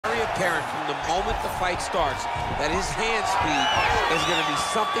apparent from the moment the fight starts that his hand speed is going to be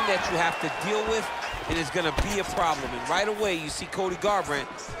something that you have to deal with and is going to be a problem. And right away, you see Cody Garbrandt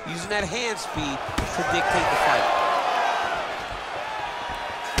using that hand speed to dictate the fight.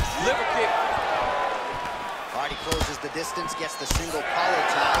 Liver kick. All right, he closes the distance, gets the single collar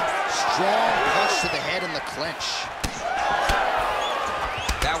tie. Strong punch to the head in the clinch.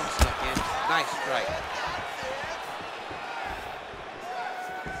 That one snuck in. Nice strike.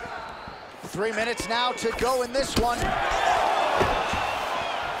 3 minutes now to go in this one.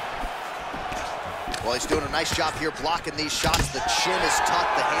 Well, he's doing a nice job here blocking these shots. The chin is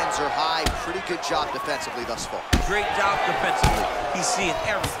tucked, the hands are high. Pretty good job defensively thus far. Great job defensively. He's seeing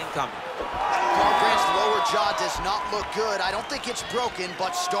everything coming. Garbrandt's lower jaw does not look good. I don't think it's broken,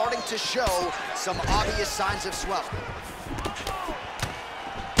 but starting to show some obvious signs of swelling.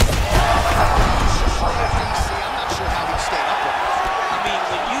 I'm not sure how he stayed up with it. I mean,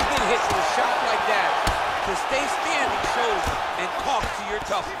 when you've been hit with a shot like that, to stay standing shows and talk to your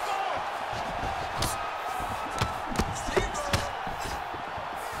toughness.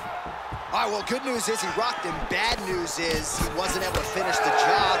 All right, well, good news is he rocked him. Bad news is he wasn't able to finish the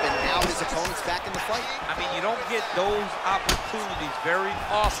job, and now his opponent's back in the fight. I mean, you don't get those opportunities very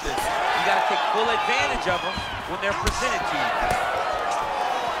often. You got to take full advantage of them when they're presented to you.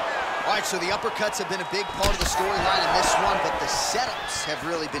 All right, so the uppercuts have been a big part of the storyline in this one, but the setups have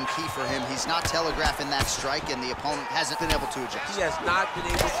really been key for him. He's not telegraphing that strike, and the opponent hasn't been able to adjust. He has not been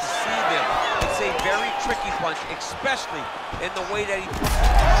able to see them. It's a very tricky punch, especially in the way that he...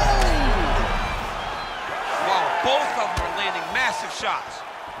 Wow, both of them are landing massive shots.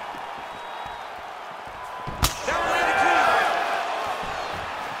 That one in the key.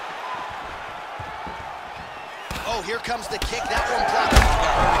 Oh, here comes the kick. That one blocked.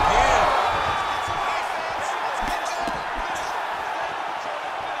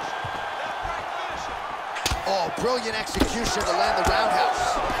 Oh, brilliant execution to land the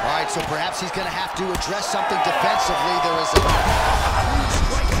roundhouse. All right, so perhaps he's going to have to address something defensively. There is a huge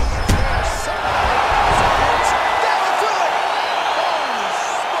strike.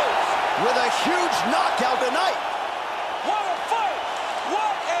 With a huge knockout tonight. What a fight!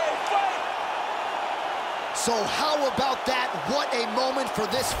 What a fight! So how about that? What a moment for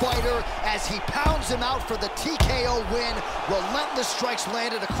this fighter as he pounds him out for the TKO win. Relentless strikes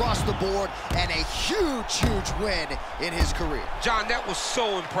landed across the board and a huge, huge win in his career. John, that was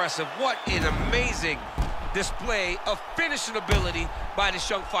so impressive. What an amazing display of finishing ability by this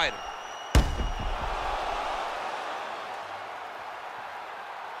young fighter.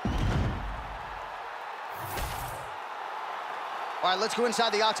 All right, let's go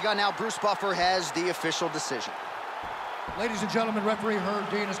inside the octagon now. Bruce Buffer has the official decision. Ladies and gentlemen, referee Herb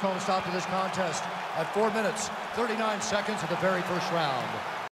Dean is calling a stop to this contest at 4 minutes, 39 seconds of the very first round.